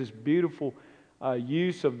so there's this beautiful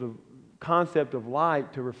use of the concept of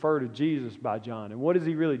light to refer to Jesus by John. And what is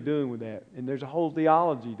he really doing with that? And there's a whole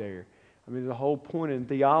theology there. I mean, there's a whole point in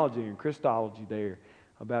theology and Christology there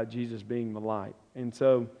about Jesus being the light. And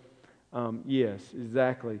so, yes,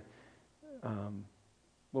 exactly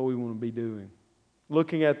what we want to be doing.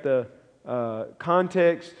 Looking at the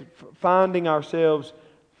context, finding ourselves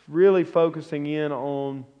really focusing in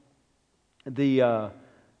on the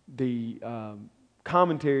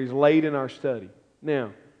commentaries late in our study.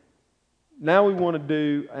 Now we want to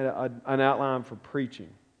do an outline for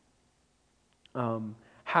preaching.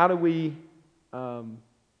 How do we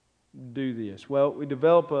do this? Well, we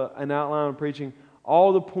develop an outline of preaching.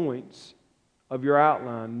 All the points of your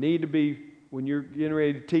outline need to be, when you're getting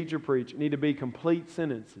ready to teach or preach, need to be complete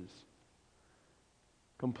sentences,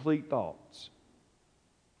 complete thoughts.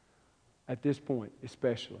 At this point,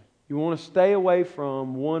 especially. You want to stay away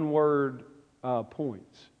from one-word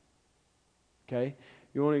points. Okay?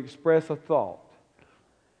 You want to express a thought.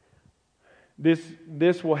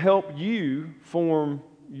 This will help you form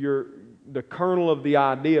the kernel of the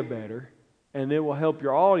idea better, and it will help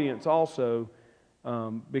your audience also,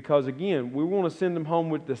 because again, we want to send them home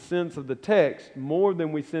with the sense of the text more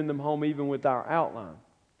than we send them home even with our outline.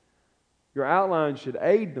 Your outline should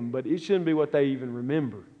aid them, but it shouldn't be what they even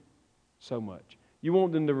remember so much. You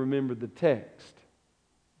want them to remember the text.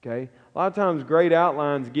 Okay? A lot of times great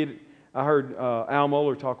outlines I heard Al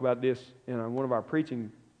Mohler talk about this in one of our preaching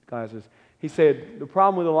classes. He said, the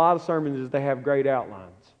problem with a lot of sermons is they have great outlines.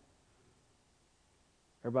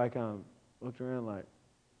 Everybody kind of looked around like,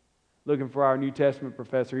 looking for our New Testament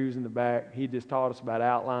professor. He was in the back. He just taught us about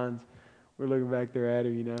outlines. We're looking back there at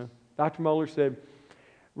him, you know. Dr. Mohler said,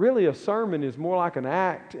 really a sermon is more like an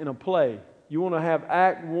act in a play. You want to have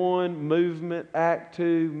Act 1, movement, Act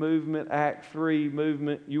 2, movement, Act 3,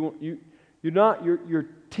 movement. You're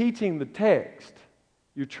teaching the text.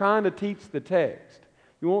 You're trying to teach the text.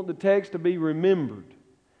 You want the text to be remembered.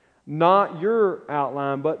 Not your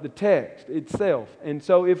outline, but the text itself. And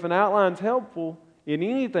so if an outline's helpful in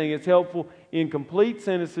anything, it's helpful in complete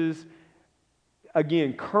sentences.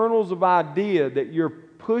 Again, kernels of idea that you're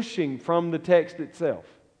pushing from the text itself.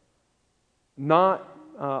 Not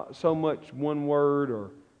so much one word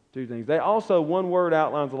or two things. They also, one word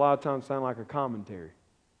outlines a lot of times sound like a commentary.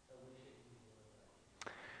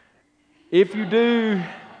 If you do,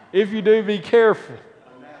 be careful.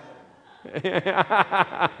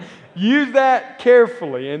 Use that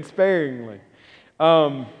carefully and sparingly.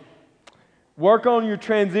 Work on your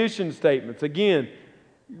transition statements. Again,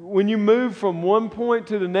 when you move from one point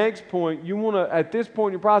to the next point, you want to, at this point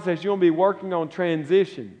in your process, you want to be working on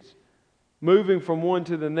transitions. Moving from one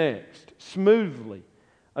to the next, smoothly.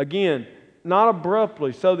 Again, not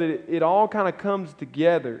abruptly, so that it all kind of comes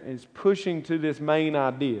together and is pushing to this main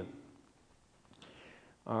idea.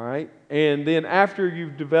 All right? And then after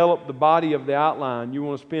you've developed the body of the outline, you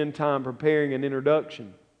want to spend time preparing an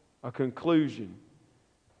introduction, a conclusion.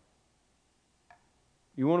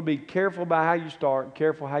 You want to be careful about how you start,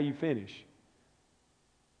 careful how you finish.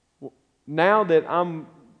 Now that I'm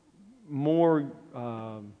more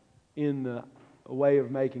in the way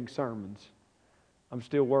of making sermons, I'm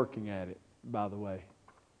still working at it, by the way.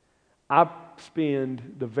 I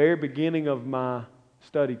spend the very beginning of my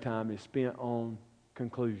study time is spent on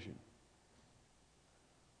conclusion.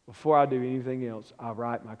 Before I do anything else, I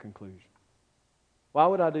write my conclusion. Why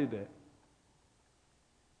would I do that?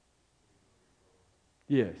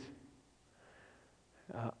 Yes.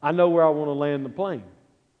 I know where I want to land the plane.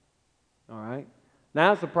 All right?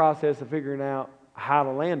 Now it's the process of figuring out how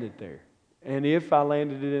to land it there and if I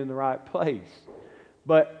landed it in the right place.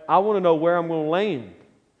 But I want to know where I'm going to land.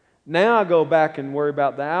 Now I go back and worry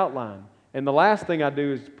about the outline. And the last thing I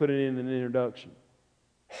do is put it in an introduction.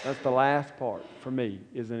 That's the last part for me,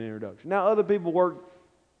 is an introduction. Now other people work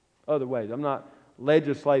other ways. I'm not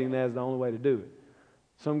legislating that as the only way to do it.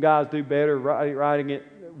 Some guys do better writing it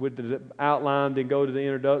with the outline, then go to the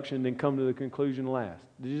introduction, then come to the conclusion last.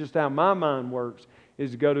 This is just how my mind works,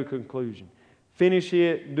 is to go to conclusion. Finish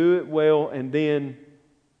it, do it well, and then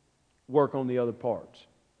work on the other parts.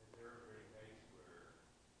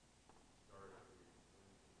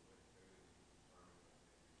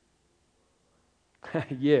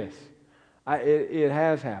 Yes, it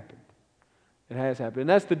has happened. It has happened. And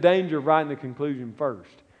that's the danger of writing the conclusion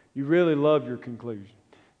first. You really love your conclusion.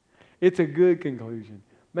 It's a good conclusion.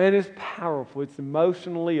 Man, it's powerful. It's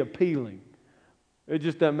emotionally appealing. It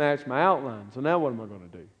just doesn't match my outline. So now what am I going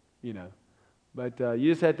to do? You know. But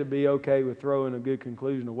you just have to be okay with throwing a good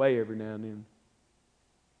conclusion away every now and then.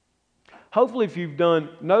 Hopefully if you've done,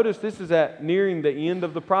 notice this is at nearing the end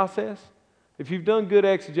of the process. If you've done good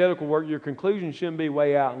exegetical work, your conclusion shouldn't be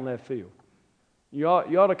way out in left field. You ought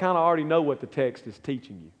to kind of already know what the text is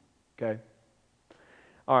teaching you. Okay?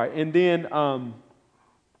 All right, and then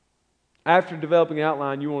after developing an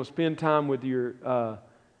outline, you want to spend time with your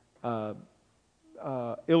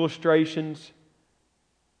illustrations,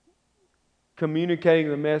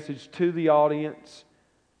 communicating the message to the audience.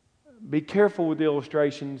 Be careful with the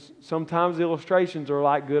illustrations. Sometimes the illustrations are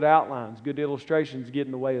like good outlines. Good illustrations get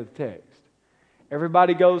in the way of the text.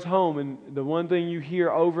 Everybody goes home, and the one thing you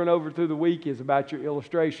hear over and over through the week is about your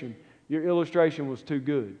illustration. Your illustration was too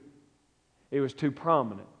good. It was too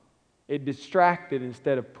prominent. It distracted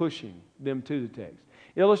instead of pushing them to the text.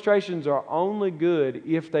 Illustrations are only good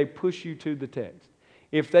if they push you to the text.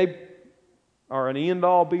 If they are an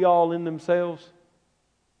end-all, be-all in themselves,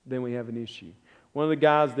 then we have an issue. One of the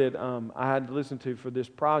guys that I had to listen to for this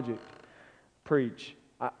project preach,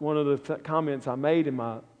 one of the comments I made in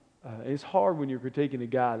my... it's hard when you're critiquing a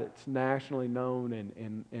guy that's nationally known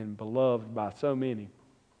and beloved by so many.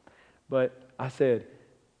 But I said,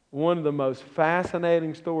 one of the most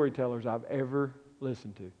fascinating storytellers I've ever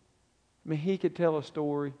listened to. I mean, he could tell a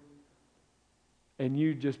story and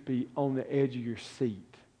you'd just be on the edge of your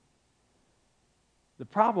seat. The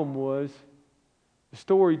problem was, the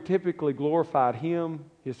story typically glorified him,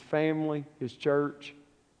 his family, his church,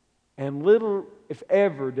 and little, if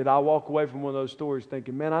ever, did I walk away from one of those stories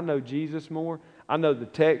thinking, man, I know Jesus more, I know the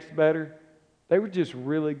text better. They were just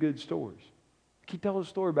really good stories. He told a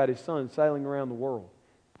story about his son sailing around the world.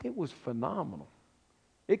 It was phenomenal.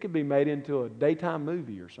 It could be made into a daytime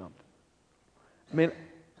movie or something. I mean,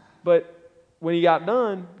 but when he got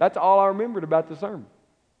done, that's all I remembered about the sermon,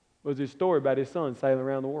 was his story about his son sailing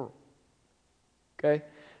around the world. Okay?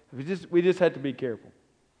 We just have to be careful.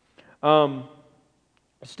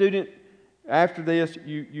 Student, after this,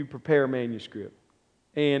 you prepare a manuscript.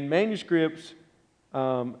 And manuscripts,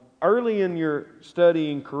 early in your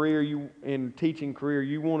studying career and teaching career,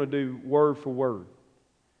 you want to do word for word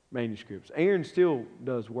manuscripts. Aaron still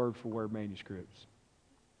does word for word manuscripts.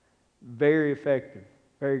 Very effective.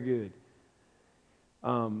 Very good.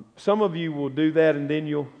 Some of you will do that and then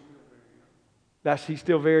he's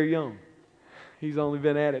still very young. He's only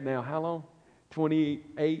been at it now, how long?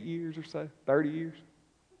 28 years or so? 30 years?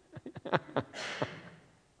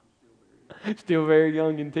 Still very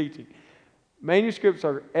young in teaching. Manuscripts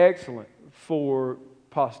are excellent for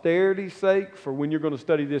posterity's sake, for when you're going to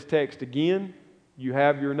study this text again. You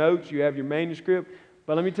have your notes, you have your manuscript.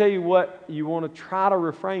 But let me tell you what you want to try to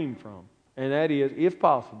refrain from. And that is, if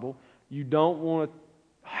possible, you don't want to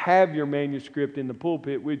have your manuscript in the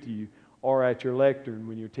pulpit with you or at your lectern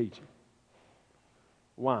when you're teaching.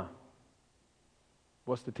 Why?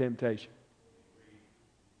 What's the temptation?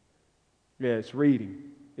 Yeah, it's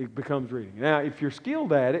reading. It becomes reading. Now, if you're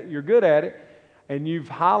skilled at it, you're good at it, and you've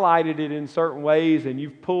highlighted it in certain ways, and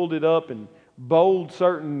you've pulled it up and bold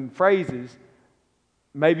certain phrases,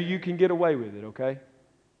 maybe you can get away with it, okay?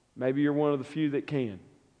 Maybe you're one of the few that can.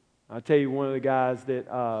 I'll tell you, one of the guys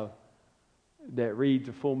that reads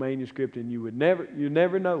a full manuscript, and you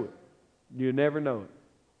never know it. You never know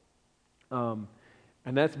it.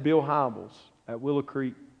 And that's Bill Hybels at Willow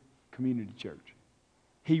Creek Community Church.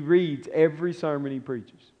 He reads every sermon he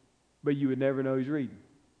preaches. but you would never know he's reading.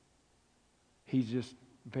 He's just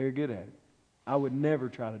very good at it. I would never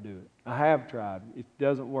try to do it. I have tried. It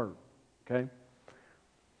doesn't work. Okay?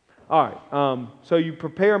 All right. So you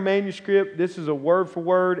prepare a manuscript. This is a word for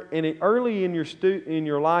word. And early in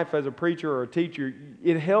your life as a preacher or a teacher,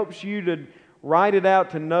 it helps you to write it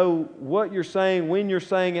out, to know what you're saying, when you're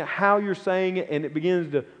saying it, how you're saying it, and it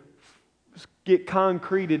begins to get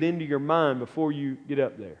concreted into your mind before you get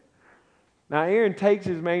up there. Now, Aaron takes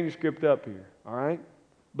his manuscript up here, all right?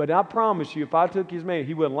 But I promise you, if I took his manuscript,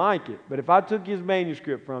 he wouldn't like it, but if I took his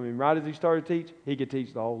manuscript from him right as he started to teach, he could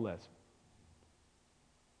teach the whole lesson.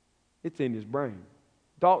 It's in his brain.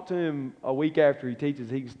 Talk to him a week after he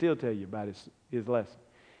teaches, he can still tell you about his lesson.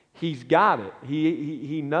 He's got it.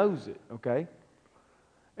 He knows it, okay?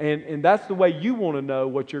 And that's the way you want to know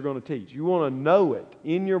what you're going to teach. You want to know it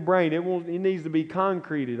in your brain. It needs to be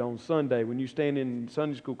concreted on Sunday when you stand in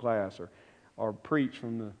Sunday school class or preach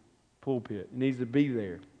from the pulpit. It needs to be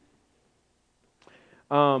there.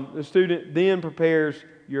 The student then prepares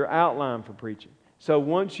your outline for preaching. So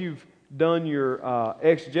once you've done your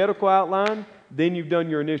exegetical outline, then you've done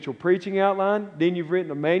your initial preaching outline, then you've written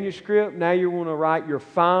a manuscript, now you want to write your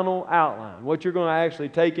final outline, what you're going to actually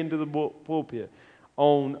take into the pulpit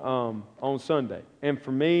on Sunday. And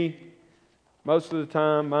for me, most of the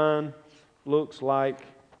time, mine looks like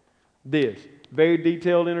this. Very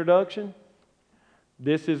detailed introduction.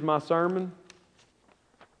 This is my sermon.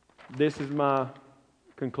 This is my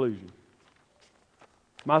conclusion.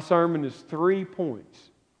 My sermon is 3 points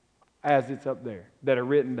as it's up there that are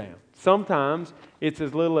written down. Sometimes it's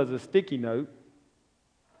as little as a sticky note.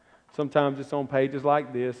 Sometimes it's on pages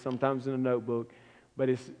like this. Sometimes in a notebook. But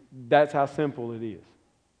that's how simple it is.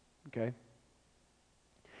 Okay?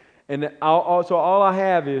 And also all I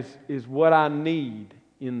have is what I need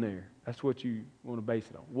in there. That's what you want to base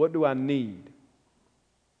it on. What do I need?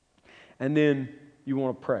 And then you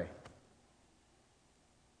want to pray.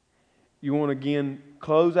 You want to, again,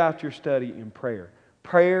 close out your study in prayer.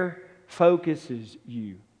 Prayer focuses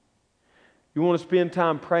you. You want to spend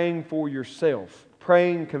time praying for yourself,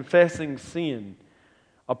 praying, confessing sin,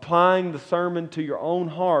 applying the sermon to your own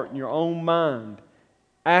heart and your own mind,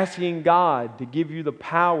 asking God to give you the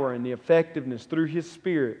power and the effectiveness through His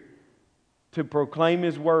Spirit to proclaim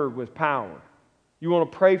His Word with power. You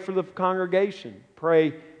want to pray for the congregation.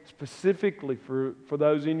 Pray specifically for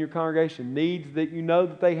those in your congregation, needs that you know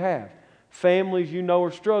that they have, families you know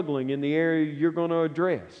are struggling in the area you're going to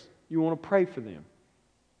address. You want to pray for them.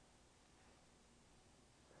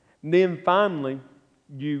 And then finally,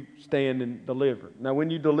 you stand and deliver. Now, when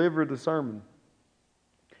you deliver the sermon,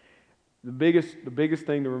 the biggest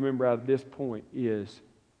thing to remember out of this point is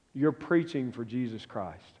you're preaching for Jesus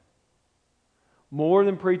Christ. More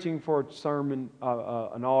than preaching for a sermon,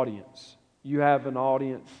 an audience. You have an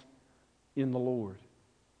audience in the Lord.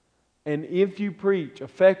 And if you preach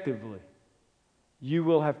effectively, you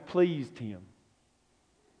will have pleased Him.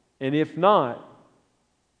 And if not,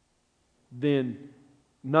 then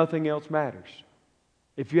nothing else matters.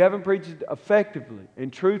 If you haven't preached effectively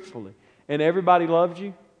and truthfully and everybody loves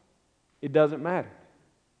you, it doesn't matter.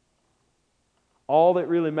 All that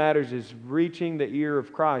really matters is reaching the ear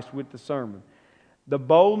of Christ with the sermon. The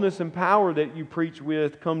boldness and power that you preach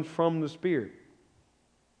with comes from the Spirit.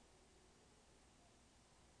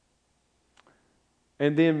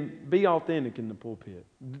 And then be authentic in the pulpit.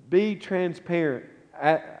 Be transparent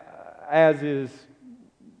as is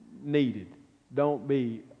needed. Don't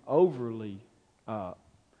be overly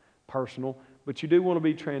personal, but you do want to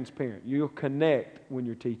be transparent. You'll connect when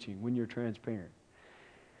you're teaching, when you're transparent.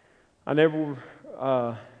 I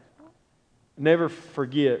never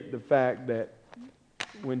forget the fact that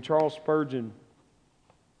when Charles Spurgeon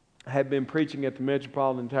had been preaching at the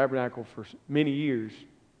Metropolitan Tabernacle for many years,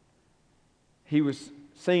 he was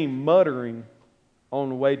seen muttering on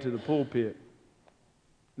the way to the pulpit.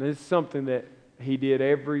 And this is something that he did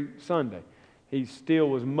every Sunday. He still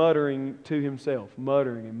was muttering to himself,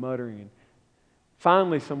 muttering and muttering. And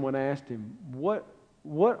finally, someone asked him, "What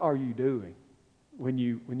are you doing when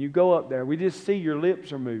you go up there? We just see your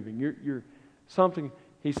lips are moving. You're something."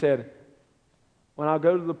 He said, "When I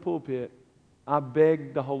go to the pulpit, I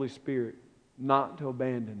beg the Holy Spirit not to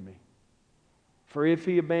abandon me. For if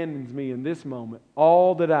He abandons me in this moment,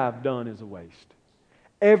 all that I've done is a waste.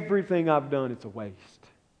 Everything I've done, it's a waste.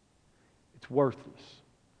 It's worthless.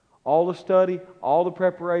 All the study, all the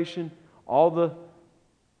preparation, all the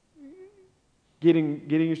getting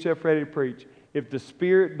yourself ready to preach. If the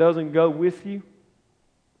Spirit doesn't go with you,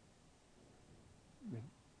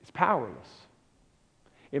 it's powerless.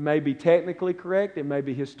 It may be technically correct. It may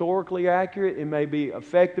be historically accurate. It may be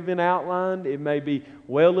effective and outlined. It may be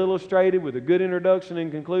well illustrated with a good introduction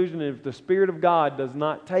and conclusion. And if the Spirit of God does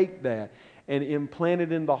not take that and implant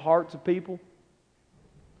it in the hearts of people,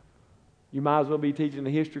 you might as well be teaching a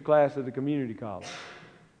history class at a community college.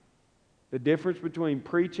 The difference between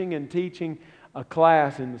preaching and teaching a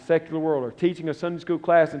class in the secular world, or teaching a Sunday school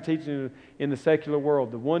class and teaching in the secular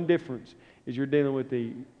world, the one difference is you're dealing with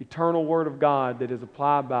the eternal Word of God that is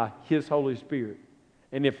applied by His Holy Spirit.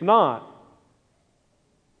 And if not,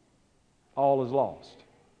 all is lost.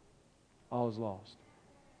 All is lost.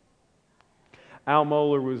 Al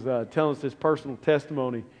Mohler was telling us this personal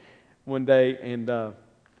testimony one day, and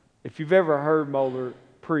if you've ever heard Mohler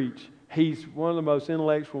preach, he's one of the most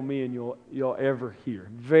intellectual men you'll ever hear.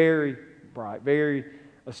 Very bright, very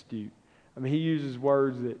astute. I mean, he uses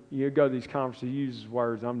words that, you go to these conferences, he uses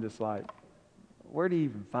words, I'm just like, where do you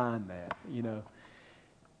even find that? You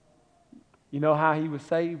know how he was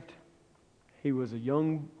saved? He was a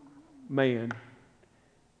young man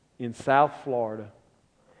in South Florida,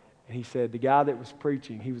 and he said the guy that was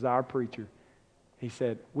preaching, he was our preacher, he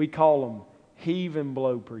said, we call them heave and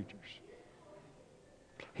blow preachers.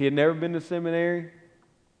 He had never been to seminary.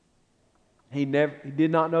 He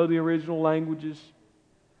did not know the original languages.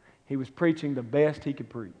 He was preaching the best he could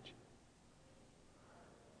preach.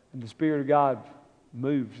 And the Spirit of God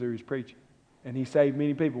moved through his preaching. And he saved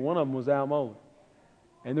many people. One of them was Al Mohler.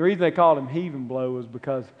 And the reason they called him heave and blow was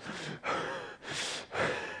because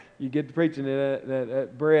you get to preaching,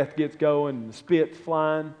 that breath gets going and the spit's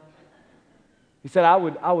flying. He said, I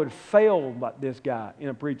would fail by this guy in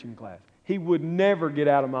a preaching class. He would never get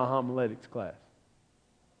out of my homiletics class.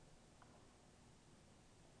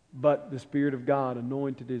 But the Spirit of God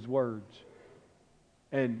anointed his words,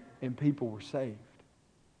 and people were saved.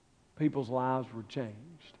 People's lives were changed.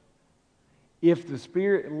 If the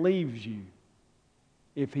Spirit leaves you,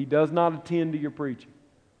 if He does not attend to your preaching,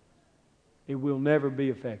 it will never be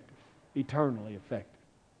effective, eternally effective.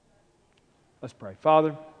 Let's pray.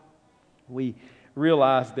 Father, we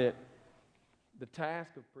realize that the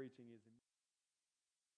task of preaching is